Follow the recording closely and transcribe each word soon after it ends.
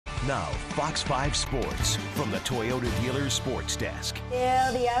Now, Fox 5 Sports from the Toyota Dealer Sports Desk.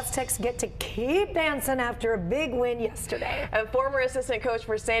 Yeah, the Aztecs get to keep dancing after a big win yesterday. And former assistant coach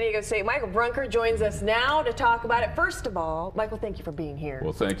for San Diego State, Michael Brunker, joins us now to talk about it. First of all, Michael, thank you for being here.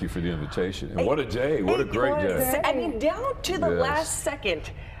 Well, thank you for the invitation. And what a day. What a great day. I mean, down to the last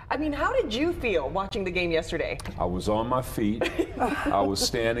second. I mean, how did you feel watching the game yesterday? I was on my feet. I was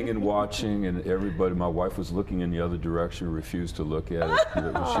standing and watching, and everybody, my wife was looking in the other direction, refused to look at it. She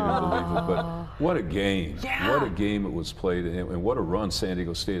didn't believe it. But what a game. Yeah. What a game it was played, and what a run San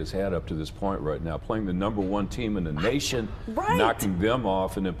Diego State has had up to this point right now, playing the #1 team in the nation, knocking them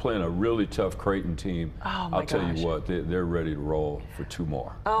off, and then playing a really tough Creighton team. I'll tell you what, they're ready to roll for 2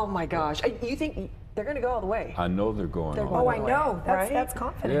 more. Oh, my gosh. You think they're going to go all the way? I know they're going all the way. Oh, I know. That's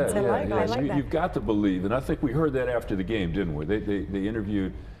confidence. I like that. You've got to believe, and I think we heard that after the game, didn't we? They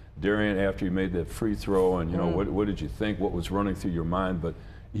interviewed Darian after he made that free throw, and, you know, what did you think? What was running through your mind? But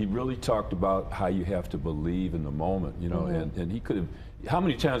he really talked about how you have to believe in the moment, you know, and he could have, how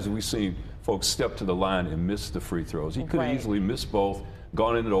many times have we seen folks step to the line and miss the free throws? He could have easily missed both,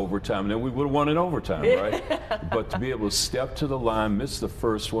 gone into overtime, and then we would have won in overtime, right? But to be able to step to the line, miss the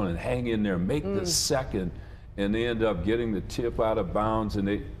first one, and hang in there, make the second, and they end up getting the tip out of bounds, and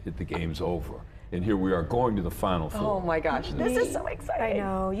the game's over. And here we are going to the Final Four. Oh my gosh, this is so exciting. I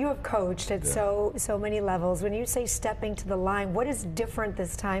know, you have coached at so many levels. When you say stepping to the line, what is different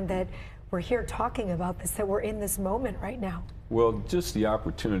this time that we're here talking about this, that we're in this moment right now? Well, just the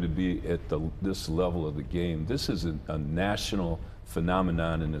opportunity to be at this level of the game. This is a national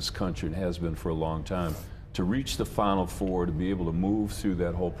phenomenon in this country, and has been for a long time. To reach the Final Four, to be able to move through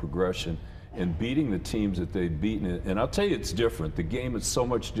that whole progression and beating the teams that they've beaten. And I'll tell you, it's different. The game is so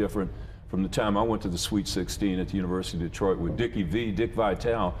much different from the time I went to the Sweet 16 at the University of Detroit with Dick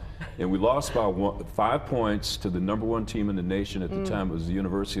Vitale, and we lost by 5 points to the #1 team in the nation at the time. It was the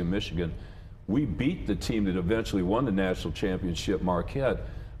University of Michigan. We beat the team that eventually won the national championship, Marquette.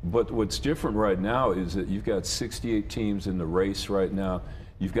 But what's different right now is that you've got 68 teams in the race right now.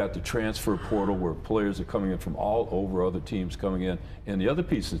 You've got the transfer portal where players are coming in from all over, other teams coming in. And the other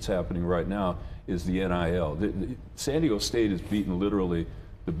piece that's happening right now is the NIL. San Diego State has beaten literally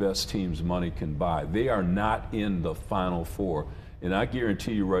the best teams money can buy. They are not in the Final Four. And I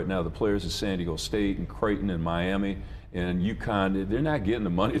guarantee you right now, the players at San Diego State and Creighton and Miami and UConn, they're not getting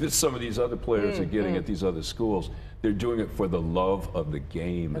the money that some of these other players are getting at these other schools. They're doing it for the love of the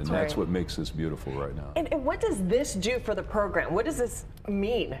game, and that's what makes this beautiful right now. And what does this do for the program? What does this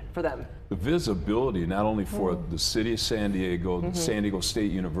mean for them? The visibility, not only for the city of San Diego, San Diego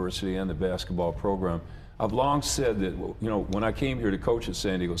State University, and the basketball program. I've long said that, you know, when I came here to coach at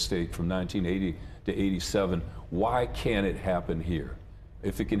San Diego State from 1980 to 87, why can't it happen here?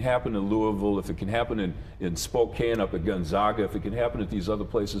 If it can happen in Louisville, if it can happen in Spokane up at Gonzaga, if it can happen at these other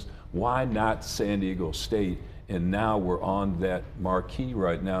places, why not San Diego State? And now we're on that marquee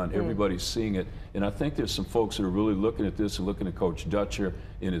right now, and everybody's seeing it. And I think there's some folks that are really looking at this and looking at Coach Dutcher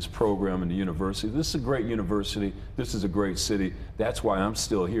in his program in the university. This is a great university. This is a great city. That's why I'm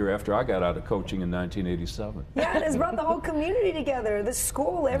still here after I got out of coaching in 1987. Yeah, it has brought the whole community together. The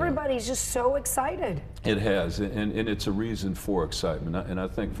school, everybody's just so excited. It has, and it's a reason for excitement. And I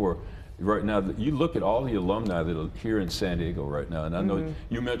think for right now, you look at all the alumni that are here in San Diego right now, and I know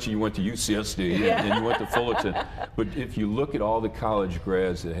you mentioned you went to UCSD and you went to Fullerton, but if you look at all the college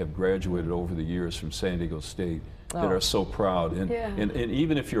grads that have graduated over the years from San Diego State that are so proud, and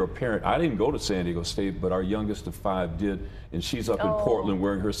even if you're a parent, I didn't go to San Diego State, but our youngest of 5 did, and she's up in Portland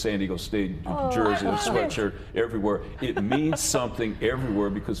wearing her San Diego State jersey and sweatshirt everywhere. It means something everywhere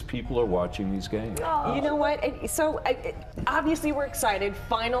because people are watching these games. You know what? So obviously we're excited.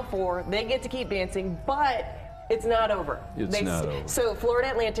 Final Four, they get to keep dancing, but it's not over. It's not over. So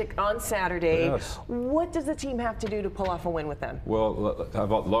Florida Atlantic on Saturday. What does the team have to do to pull off a win with them? Well,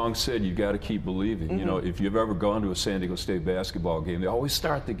 I've long said you got to keep believing. You know, if you've ever gone to a San Diego State basketball game, they always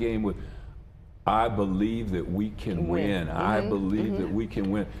start the game with, I believe that we can win. I believe that we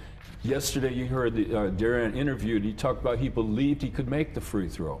can win. Yesterday you heard Darian interviewed, he talked about he believed he could make the free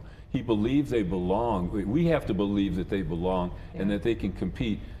throw. He believed they belong. We have to believe that they belong and that they can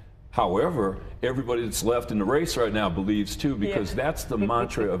compete. However, everybody that's left in the race right now believes too, because that's the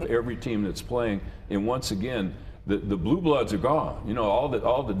mantra of every team that's playing. And once again, the blue bloods are gone. You know, all the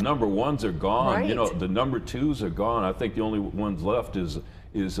 #1s are gone. You know, the #2s are gone. I think the only ones left is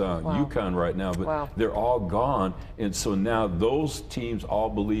UConn right now, but they're all gone. And so now those teams all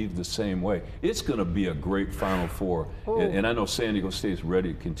believe the same way. It's going to be a great Final Four. And I know San Diego State's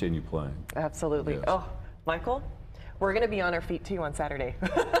ready to continue playing. Absolutely. Yes. Oh, Michael? We're going to be on our feet too on Saturday.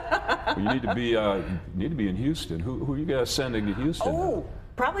 Well, you need to be in Houston. Who are you guys sending to Houston?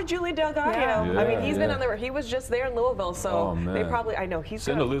 Probably Julie Delgado. Yeah. I mean, he's been Yeah. on there. He was just there in Louisville, so Oh, man. they probably. I know he's.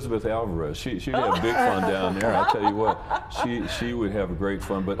 Send gonna- Elizabeth Alvarez. She'd have big fun down there. I tell you what, she would have great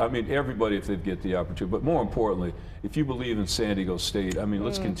fun. But I mean, everybody, if they get the opportunity. But more importantly, if you believe in San Diego State, I mean,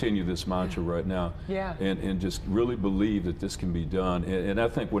 let's continue this mantra right now. Yeah. And just really believe that this can be done. And I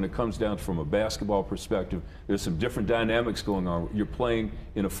think when it comes down from a basketball perspective, there's some different dynamics going on. You're playing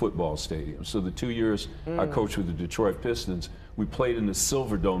in a football stadium. So the 2 years I coached with the Detroit Pistons, we played in the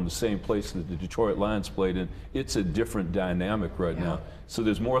Silver Dome, the same place that the Detroit Lions played in. It's a different dynamic right now. So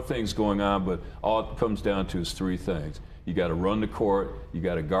there's more things going on, but all it comes down to is three things. You got to run the court, you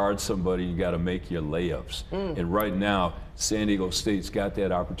got to guard somebody, you got to make your layups. And right now, San Diego State's got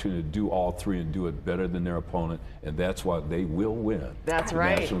that opportunity to do all three and do it better than their opponent, and that's why they will win That's the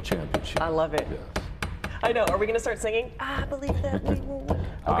right. national championship. I love it. Yes. I know. Are we going to start singing? I believe that we will win.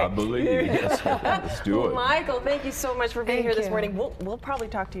 I believe. Yes. Let's do it. Michael, thank you so much for being Thank here this you. morning. We'll probably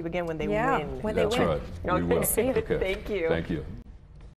talk to you again when they Yeah, win. when they That's win. right. We Okay. will. See you. Okay. Thank you. Thank you.